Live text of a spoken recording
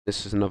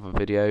This is another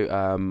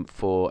video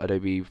for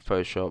Adobe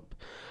Photoshop.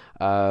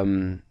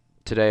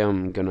 Today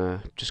I'm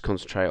gonna just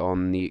concentrate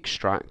on the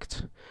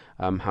extract,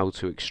 how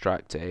to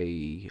extract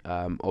a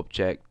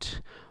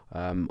object,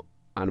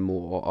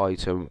 animal or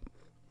item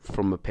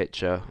from a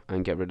picture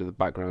and get rid of the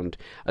background.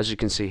 As you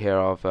can see here,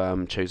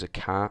 I've chose a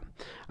cat,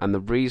 and the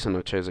reason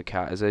I chose a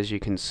cat is, as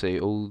you can see,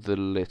 all the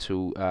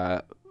little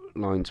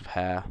lines of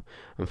hair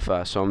and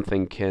fur. So I'm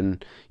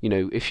thinking,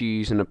 if you're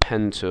using a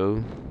pen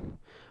tool,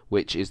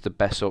 which is the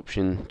best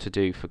option to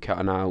do for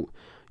cutting out,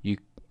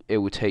 it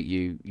will take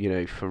you,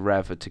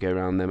 forever to go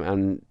around them,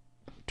 and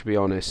to be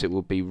honest, it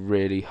will be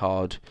really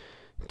hard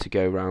to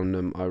go around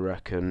them, I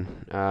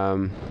reckon.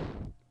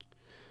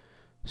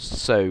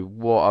 So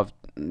what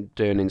I'm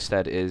doing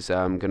instead is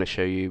I'm going to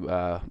show you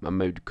a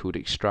mode called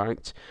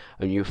extract,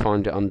 and you'll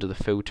find it under the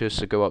filter.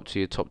 So go up to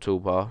your top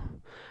toolbar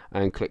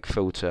and click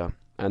filter,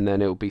 and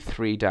then it will be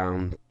 3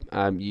 down.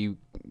 You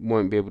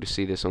won't be able to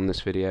see this on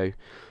this video.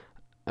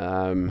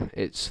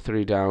 It's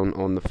 3 down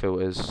on the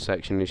filters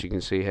section, as you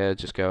can see here.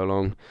 Just go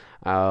along,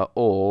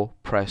 or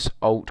press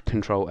Alt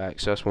Control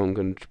X. So that's what I'm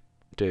going to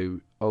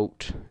do.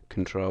 Alt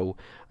Control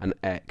and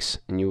X,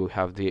 and you will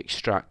have the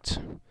extract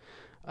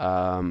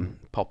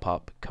pop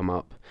up come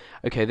up.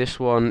 Okay, this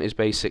one is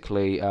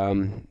basically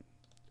an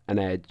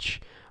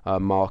edge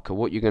marker.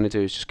 What you're going to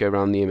do is just go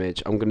around the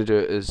image. I'm going to do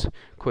it as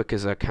quick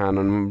as I can,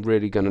 and I'm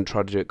really going to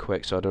try to do it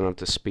quick so I don't have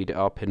to speed it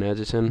up in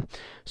editing.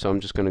 So I'm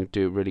just going to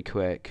do it really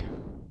quick.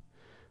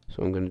 So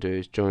what I'm going to do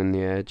is join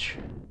the edge.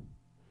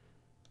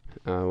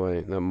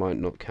 Wait, that might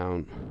not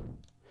count.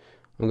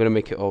 I'm going to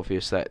make it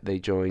obvious that they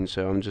join,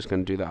 so I'm just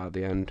going to do that at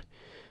the end.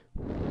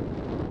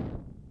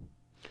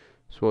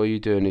 So what you're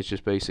doing is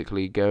just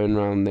basically going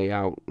around the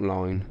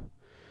outline.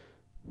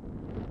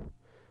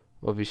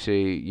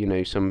 Obviously,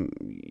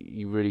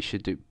 you really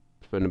should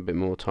spend a bit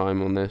more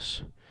time on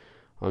this.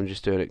 I'm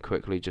just doing it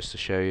quickly just to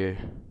show you.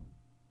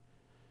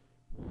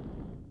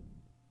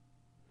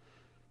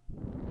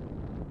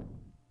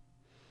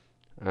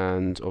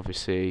 And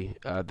obviously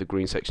the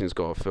green section's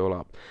got to fill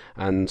up,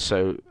 and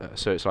so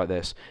it's like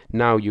this.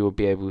 Now you will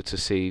be able to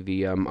see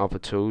the other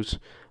tools.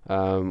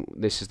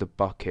 This is the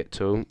bucket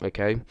tool.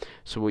 Okay,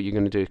 so what you're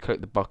going to do is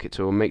click the bucket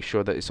tool and make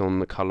sure that it's on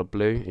the color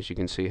blue, as you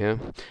can see here.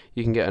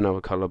 You can get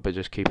another color, but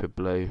just keep it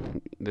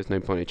blue. There's no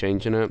point in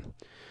changing it.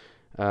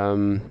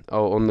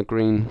 On the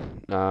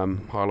green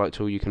highlight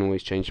tool, you can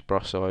always change the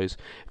brush size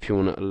if you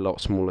want it a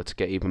lot smaller to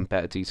get even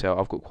better detail.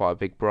 I've got quite a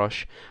big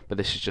brush, but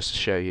this is just to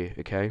show you.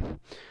 Okay,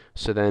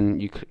 so then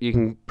you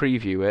can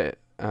preview it,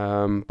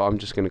 but I'm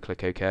just going to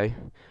click OK,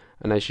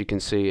 and as you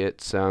can see,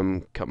 it's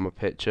cut my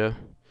picture.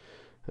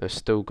 I've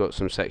still got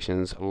some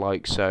sections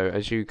like so.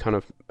 As you kind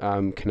of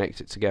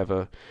connect it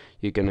together,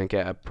 you're going to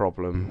get a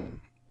problem,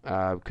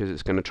 because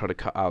it's going to try to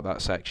cut out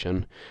that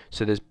section.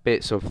 So there's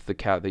bits of the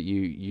cat that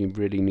you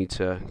really need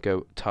to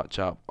go touch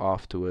up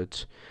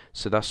afterwards.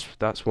 So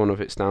that's one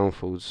of its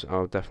downfalls,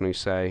 I'll definitely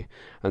say.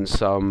 And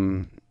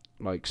some,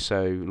 like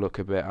so, look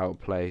a bit out of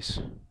place.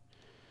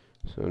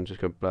 So I'm just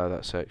going to blur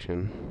that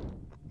section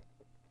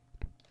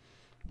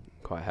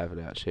quite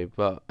heavily, actually.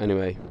 But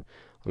anyway,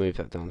 I'll move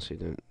that down so you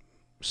don't.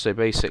 So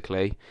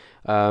basically,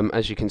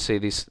 as you can see,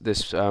 this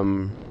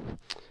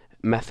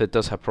method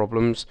does have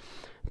problems,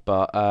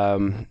 but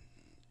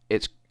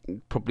it's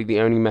probably the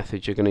only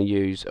method you're going to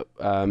use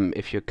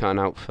if you're cutting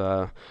out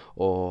fur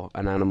or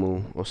an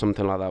animal or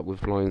something like that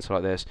with lines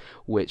like this,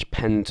 which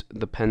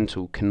the pen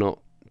tool cannot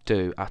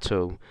do at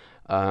all.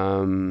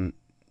 No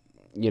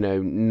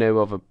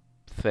other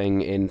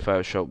thing in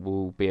Photoshop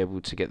will be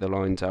able to get the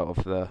lines out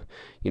of the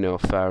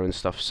fur and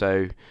stuff.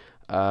 So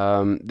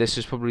this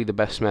is probably the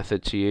best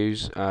method to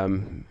use.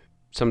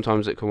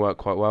 Sometimes it can work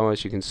quite well,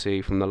 as you can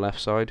see from the left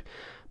side,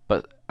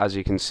 but as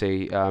you can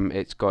see,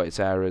 it's got its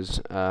errors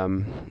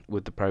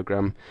with the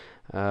program,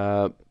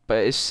 but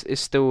it's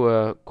still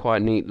a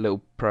quite neat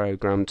little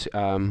program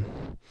to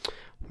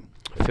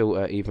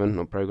filter, even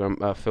not program,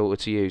 filter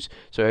to use.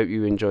 So I hope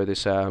you enjoy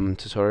this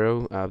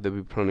tutorial. There'll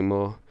be plenty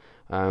more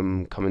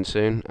coming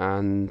soon,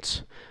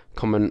 and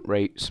comment,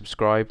 rate,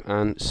 subscribe,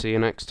 and see you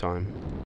next time.